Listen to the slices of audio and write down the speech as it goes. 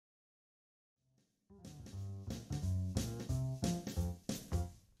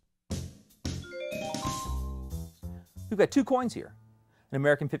We've got two coins here, an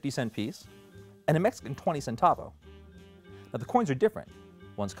American 50-cent piece and a Mexican 20 centavo. Now the coins are different.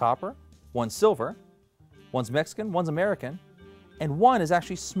 One's copper, one's silver, one's Mexican, one's American, and one is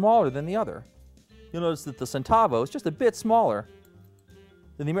actually smaller than the other. You'll notice that the centavo is just a bit smaller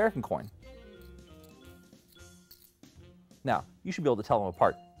than the American coin. Now, you should be able to tell them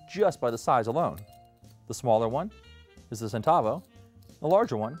apart just by the size alone. The smaller one is the centavo, the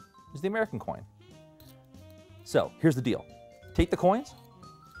larger one is the American coin. So, here's the deal. Take the coins,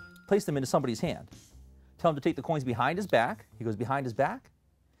 place them into somebody's hand. Tell him to take the coins behind his back. He goes behind his back.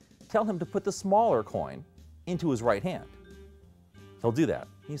 Tell him to put the smaller coin into his right hand. He'll do that.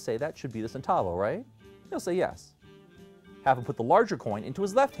 You say, that should be the centavo, right? He'll say yes. Have him put the larger coin into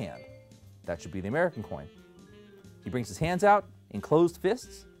his left hand. That should be the American coin. He brings his hands out in closed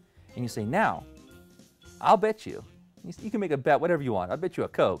fists, and you say, now, I'll bet you, you can make a bet, whatever you want, I'll bet you a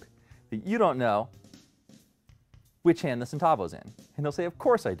Coke, that you don't know which hand the centavo's in. And he'll say, of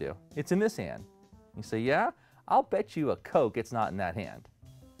course I do. It's in this hand. You say, yeah? I'll bet you a Coke it's not in that hand.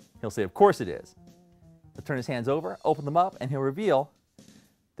 He'll say, of course it is. He'll turn his hands over, open them up, and he'll reveal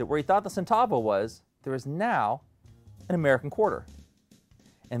that where he thought the centavo was, there is now an American quarter.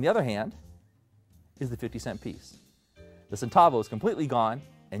 And the other hand is the 50-cent piece. The centavo is completely gone,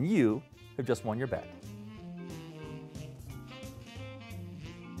 and you have just won your bet.